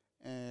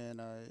 and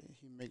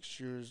he makes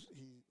sure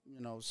he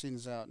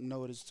sends out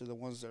notice to the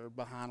ones that are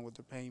behind with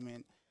the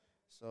payment.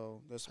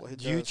 So that's what he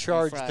does. Do you on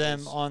charge them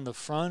Fridays. on the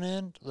front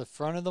end, the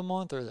front of the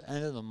month, or the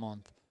end of the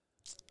month?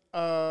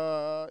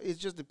 It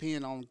just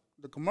depends on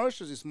the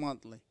commercials. It's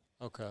monthly,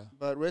 Okay.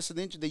 but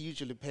residential they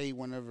usually pay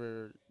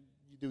whenever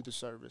you do the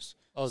service.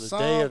 Oh, the Some-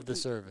 day of the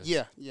service.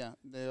 Yeah.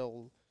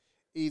 They'll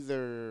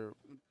either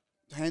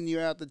hand you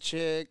out the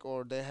check,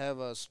 or they have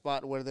a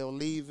spot where they'll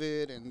leave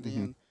it, and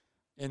then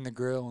In the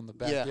grill in the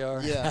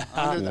backyard. yeah,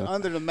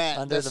 under the mat.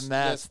 Under the that's,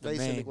 mat, That's the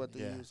basically main, what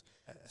they yeah. use.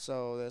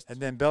 So that's And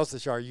then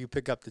Belshazzar, you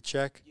pick up the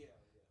check,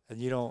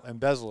 and you don't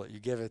embezzle it. You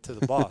give it to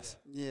the boss.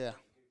 yeah.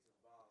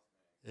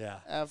 Yeah.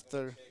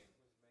 After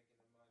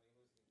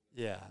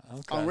Yeah.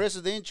 Okay. on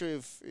residential,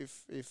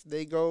 if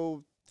they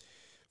go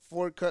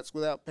 4 cuts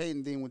without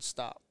paying, then we'd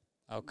stop.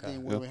 Okay.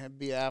 Then we would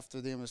be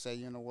after them and say,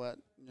 you know what,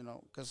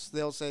 because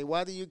they'll say,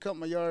 why did you cut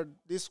my yard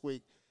this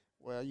week?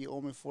 Well, you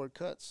owe me 4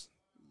 cuts.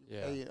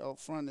 Yeah. Pay it up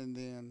front, and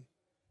then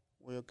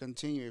we'll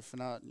continue. If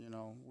not,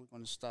 we're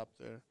going to stop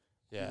there.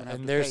 Yeah. gonna have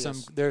And to there's pay some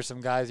us. there's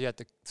some guys you have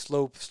to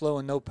slow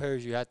and no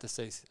pairs. You have to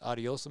say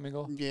adios,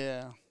 amigo.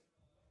 Yeah.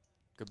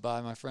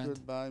 Goodbye, my friend.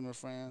 Goodbye, my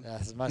friend.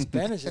 Yeah, my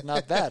Spanish is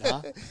not bad,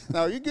 huh?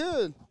 No, you're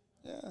good.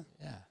 Yeah.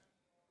 Yeah.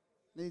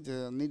 Need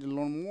to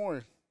learn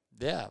more.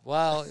 Yeah.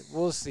 Well,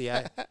 we'll see.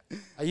 I used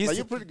But to.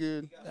 you're pretty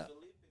good.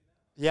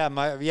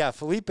 Yeah,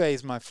 Felipe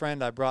is my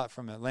friend I brought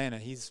from Atlanta.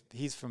 He's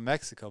from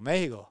Mexico.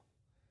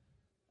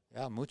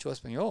 Yeah, mucho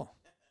español.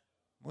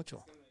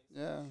 Mucho.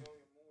 Yeah.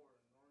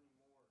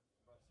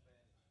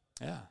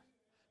 Yeah.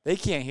 They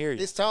can't hear you.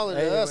 He's taller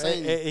than us,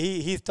 ain't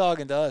he? He's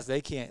talking to us.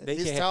 They can't. They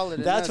He's can't. taller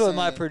than That's us, what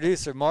my ain't he?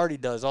 producer Marty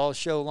does all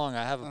show long.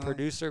 I have a Uh-huh.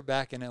 producer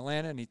back in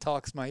Atlanta, and he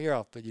talks my ear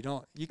off. But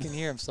you can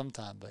hear him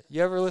sometime. But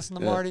you ever listen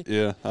to Marty?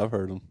 Yeah, I've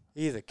heard him.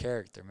 He's a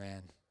character,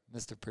 man,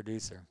 Mr.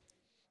 Producer.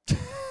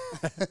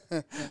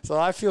 So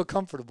I feel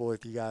comfortable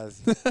with you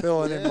guys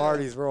filling in Yeah.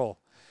 Marty's role.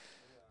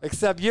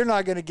 Except you're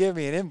not going to give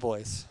me an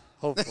invoice,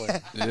 hopefully.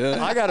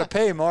 Yeah. I got to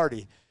pay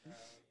Marty.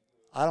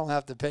 I don't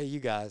have to pay you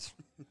guys,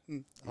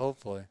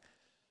 hopefully.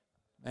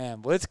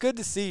 Man, well, it's good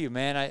to see you,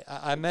 man.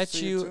 I met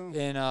see you you too.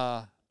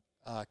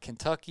 in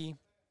Kentucky.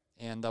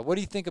 And what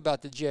do you think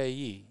about the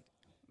JE?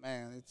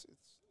 Man,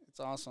 it's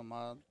awesome.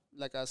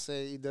 Like I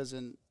say, it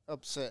doesn't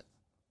upset.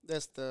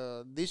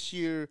 This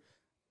year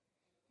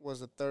was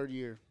the 3rd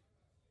year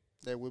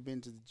that we've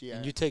been to the GI.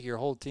 And you take your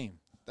whole team.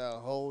 The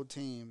whole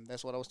team.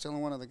 That's what I was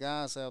telling one of the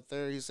guys out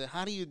there. He said,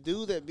 how do you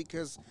do that?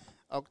 Because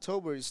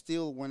October is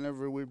still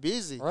whenever we're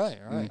busy. Right.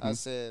 I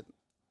said,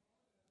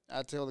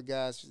 I tell the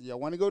guys, y'all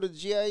want to go to the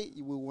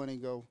GI? We want to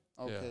go.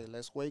 Okay,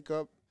 let's wake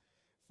up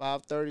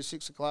 5:30,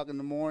 6 o'clock in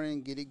the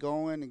morning, get it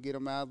going, and get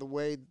them out of the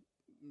way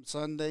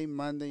Sunday,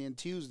 Monday, and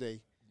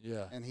Tuesday,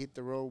 Yeah. and hit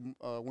the road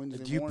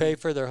Wednesday Do you morning. pay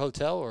for their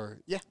hotel or?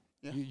 Yeah.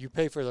 You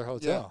pay for their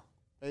hotel.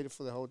 Paid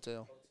for the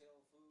hotel.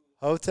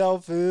 Hotel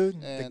food,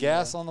 the And,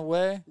 gas on the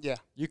way. Yeah,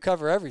 You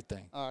cover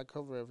everything. I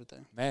cover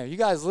everything. Man, you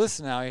guys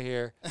listen out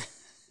here.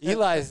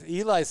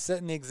 Eli's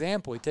setting the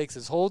example. He takes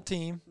his whole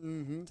team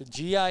Mm-hmm. to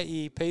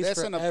GIE, pays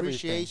That's for an everything.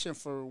 appreciation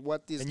for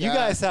what these And guys you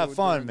guys have were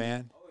fun, doing.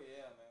 man.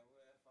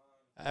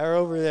 They're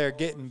over there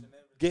getting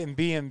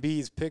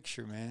B&B's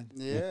picture, man.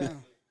 Yeah.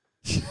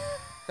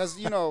 Because,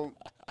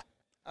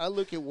 I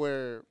look at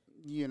where,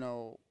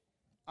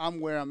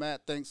 I'm where I'm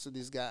at thanks to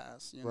these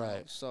guys.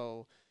 Right.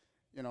 So,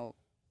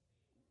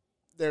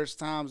 there's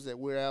times that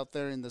we're out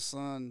there in the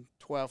sun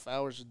 12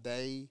 hours a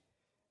day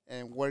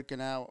and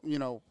working out,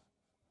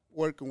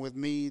 working with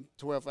me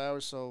 12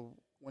 hours. So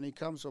when it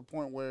comes to a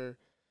point where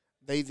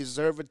they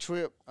deserve a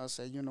trip, I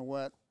say, you know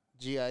what,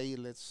 GIE,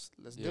 let's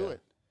do Yeah.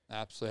 it.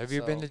 Absolutely. Have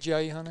you been to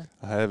GIE, Hunter?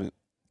 I haven't.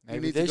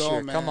 Maybe need to this go,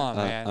 year. man. Come on,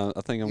 man.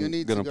 I think You I'm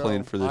need going to to go.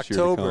 plan for this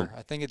October. year to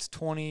I think it's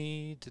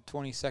 20 to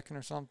 22nd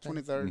or something.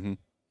 23rd. come.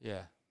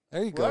 Yeah. There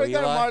you We go, already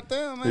got it Eli. marked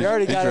down, man. You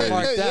already He's got it ready.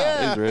 marked down.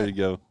 Yeah. He's ready to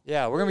go.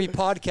 Yeah, we're gonna be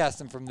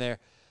podcasting from there.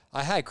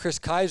 I had Chris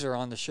Kaiser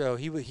on the show.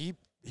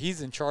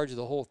 He's in charge of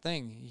the whole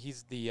thing.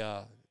 He's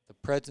the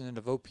president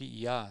of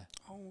OPEI,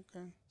 Oh,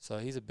 okay. so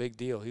he's a big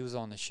deal. He was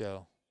on the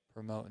show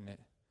promoting it.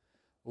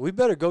 Well, we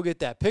better go get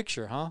that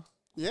picture, huh?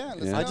 Yeah,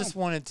 let's Yeah. go. I just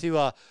wanted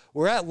to.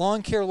 We're at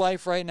Lawn Care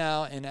Life right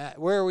now, and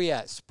where are we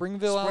at?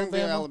 Springville,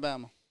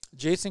 Alabama.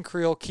 Jason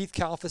Creel, Keith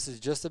Kalfas is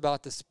just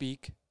about to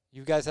speak.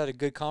 You guys had a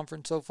good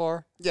conference so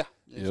far? Yeah,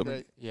 it's Yep.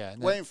 great. Yeah.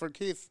 And then- Waiting for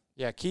Keith.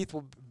 Yeah, Keith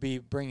will be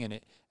bringing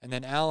it, and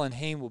then Alan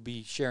Hain will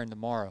be sharing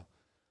tomorrow.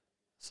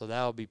 So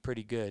that'll be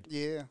pretty good.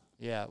 Yeah.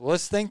 Yeah. Well,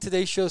 let's thank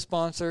today's show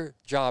sponsor,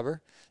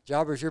 Jobber.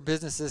 Jobber is your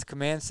business's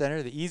command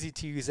center. The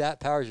easy-to-use app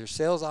powers your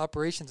sales,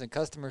 operations, and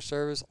customer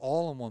service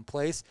all in one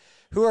place.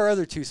 Who are our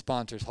other 2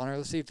 sponsors, Hunter?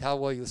 Let's see how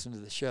well you listen to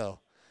the show.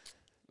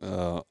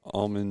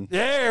 Almond.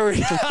 There we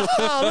go.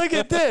 Look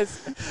at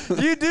this.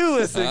 You do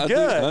listen. I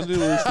Good. do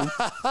listen.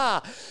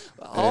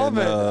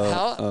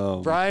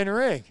 Almond. Brian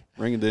Ring.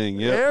 Ring a ding.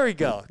 Yeah. There we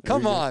go.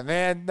 Come on,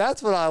 man.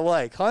 That's what I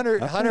like. Hunter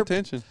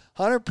attention.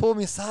 Hunter pulled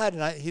me aside,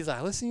 and he's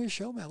like, listen to your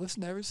show, man. I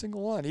listen to every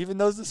single one, even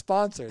those the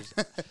sponsors.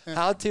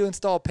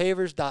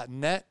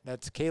 HowToInstallPavers.net.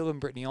 That's Caleb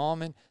and Brittany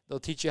Allman. They'll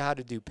teach you how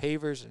to do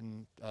pavers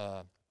and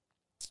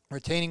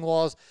retaining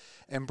walls.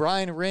 And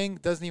Brian Ring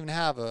doesn't even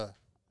have a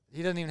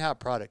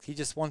product. He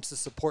just wants to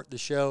support the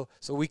show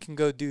so we can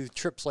go do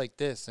trips like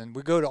this. And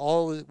we go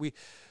to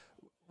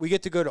we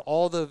get to go to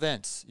all the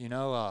events. You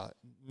know,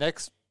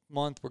 next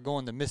month we're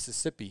going to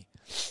Mississippi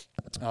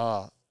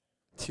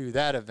to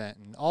that event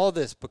and all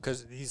this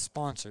because he's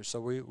sponsored. So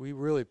we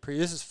really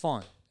this is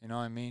fun. You know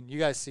what I mean? You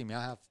guys see me.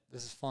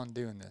 This is fun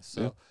doing this.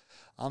 So. Yeah.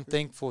 I'm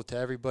thankful to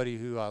everybody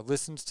who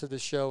listens to the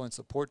show and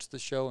supports the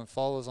show and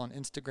follows on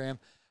Instagram.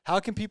 How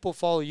can people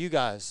follow you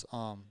guys?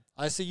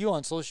 I see you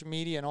on social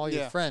media and all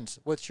your friends.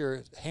 What's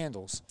your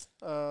handles?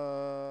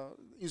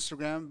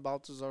 Instagram,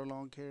 Baltazar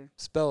Lawn Care.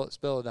 Spell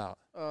it out.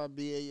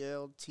 BALTAZARS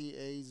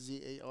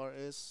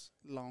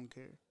Lawn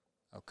Care.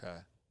 Okay.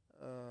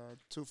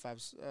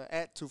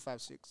 At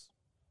 256.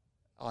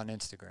 On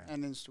Instagram.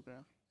 And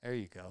Instagram. There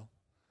you go.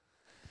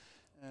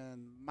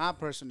 And my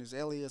person is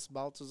Elias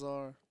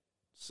Baltazar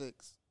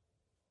 6.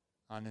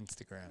 On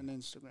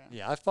Instagram.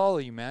 Yeah, I follow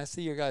you, man. I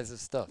see your guys'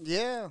 stuff.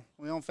 Yeah,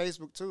 we're on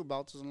Facebook too,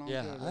 Baltazar Lawn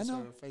Care. I know.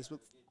 Our Facebook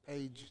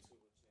page.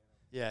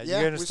 Yeah,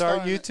 you're gonna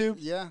start YouTube?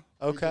 Yeah.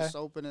 Okay. We just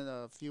opened it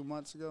a few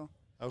months ago.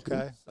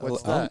 Okay. So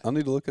What's that? I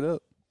need to look it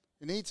up.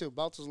 You need to.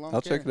 Baltazar Lawn Care.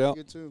 I'll check it out.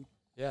 YouTube.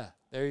 Yeah,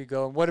 there you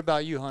go. And what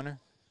about you, Hunter?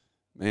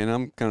 Man,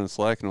 I'm kind of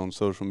slacking on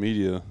social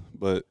media,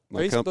 but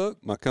my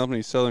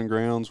company, Southern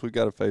Grounds, we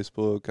got a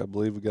Facebook. I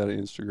believe we got an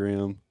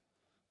Instagram.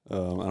 I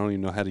don't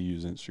even know how to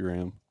use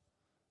Instagram.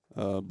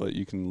 But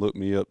you can look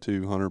me up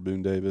too, Hunter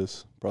Boone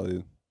Davis.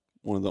 Probably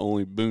one of the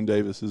only Boone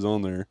Davises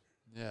on there.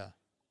 Yeah.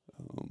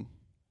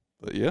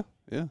 But yeah.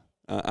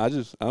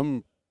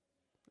 I'm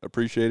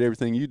appreciate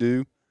everything you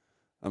do.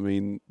 I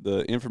mean,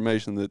 the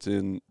information that's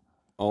in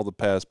all the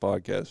past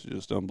podcasts is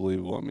just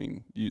unbelievable. I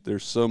mean,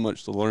 there's so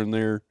much to learn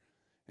there,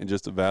 and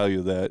just the value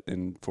of that,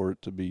 and for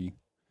it to be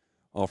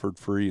offered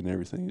free and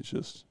everything, it's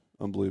just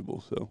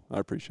unbelievable. So I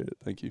appreciate it.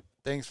 Thank you.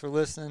 Thanks for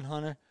listening,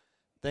 Hunter.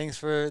 Thanks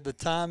for the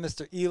time,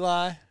 Mr.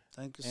 Eli.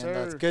 Thank you, and,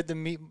 sir. It's good to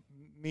meet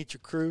your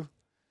crew.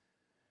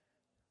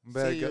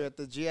 See you at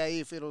the GIE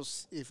if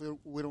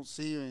we don't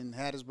see you in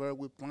Hattiesburg.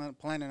 We're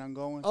planning on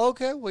going.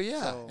 Okay, well,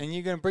 yeah. So, and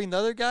you're gonna bring the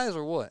other guys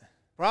or what?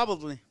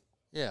 Probably.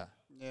 Yeah.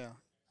 Yeah.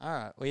 All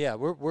right. Well, yeah,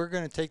 we're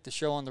gonna take the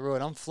show on the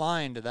road. I'm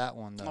flying to that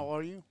one though. Oh,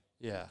 are you?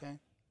 Yeah. Okay.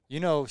 You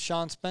know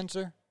Sean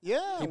Spencer?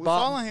 Yeah, we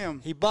follow him.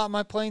 He bought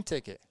my plane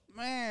ticket.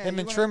 Man. Him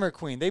and Trimmer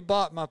Queen. They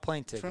bought my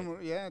plane ticket.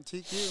 Trimmer, yeah,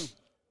 TQ.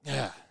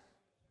 Yeah.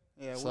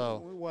 Yeah,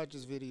 so, we watch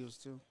his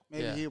videos too.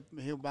 Maybe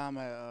he'll buy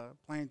my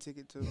plane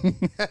ticket too.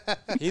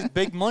 He's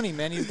big money,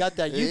 man. He's got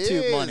that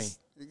YouTube money.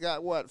 He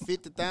got what,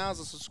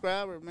 50,000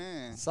 subscribers,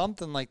 man.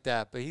 Something like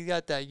that, but he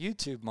got that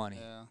YouTube money.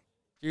 Yeah.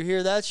 You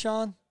hear that,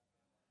 Sean?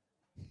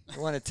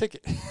 You want a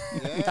ticket?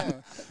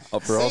 Yeah.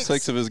 For all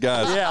 6 of his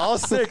guys. Yeah, all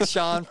 6,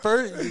 Sean.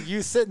 First,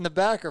 you sit in the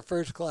back or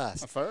first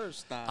class?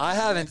 First. I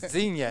haven't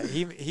seen yet.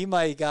 He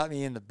might have got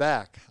me in the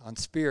back on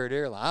Spirit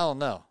Airlines. I don't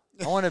know.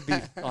 I want to be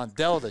on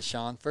Delta,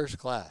 Sean, first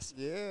class.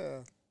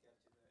 Yeah.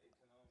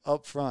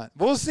 Up front.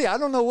 We'll see. I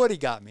don't know what he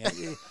got me.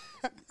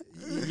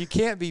 You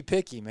can't be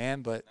picky,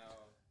 man, but.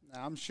 No,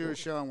 I'm sure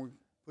Sean will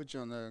put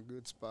you on a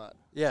good spot.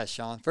 Yeah,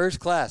 Sean.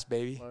 First class,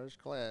 baby. First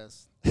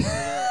class.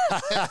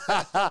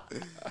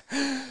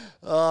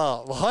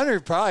 Oh, well, Hunter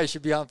probably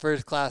should be on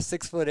first class,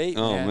 6'8".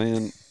 Oh,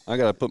 man. I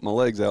got to put my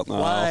legs out now.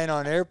 Flying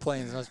on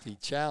airplanes must be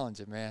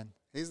challenging, man.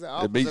 He's the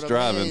opposite it beats of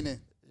driving. me,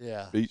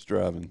 yeah. Beats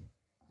driving.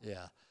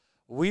 Yeah.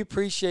 We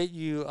appreciate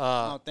you.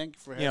 Thank you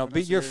for having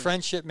us your here.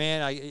 friendship,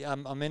 man.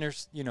 I'm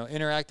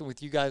interacting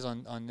with you guys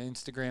on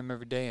Instagram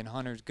every day, and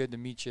Hunter's good to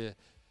meet you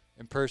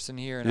in person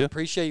here, and I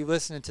appreciate you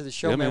listening to the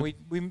show, man.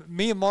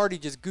 Me and Marty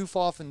just goof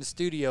off in the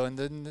studio, and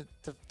then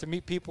to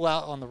meet people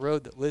out on the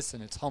road that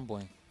listen, it's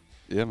humbling.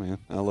 Yeah, man,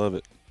 I love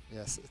it.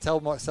 Yes, tell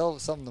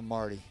something to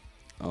Marty.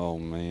 Oh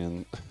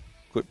man,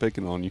 quit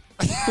picking on you.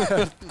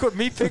 Quit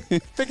me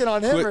picking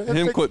on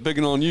him. Quit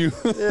picking on you.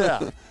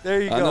 Yeah,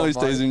 there you go. I know he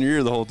Marty. stays in your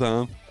ear the whole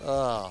time.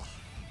 Oh,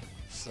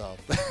 so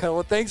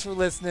well, thanks for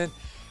listening.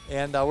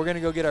 And we're going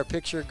to go get our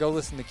picture, go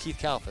listen to Keith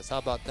Kalfas. How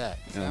about that?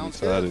 Yeah, I'm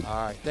excited.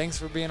 All right. Thanks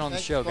for being on the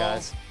show,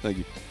 guys. Thank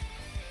you.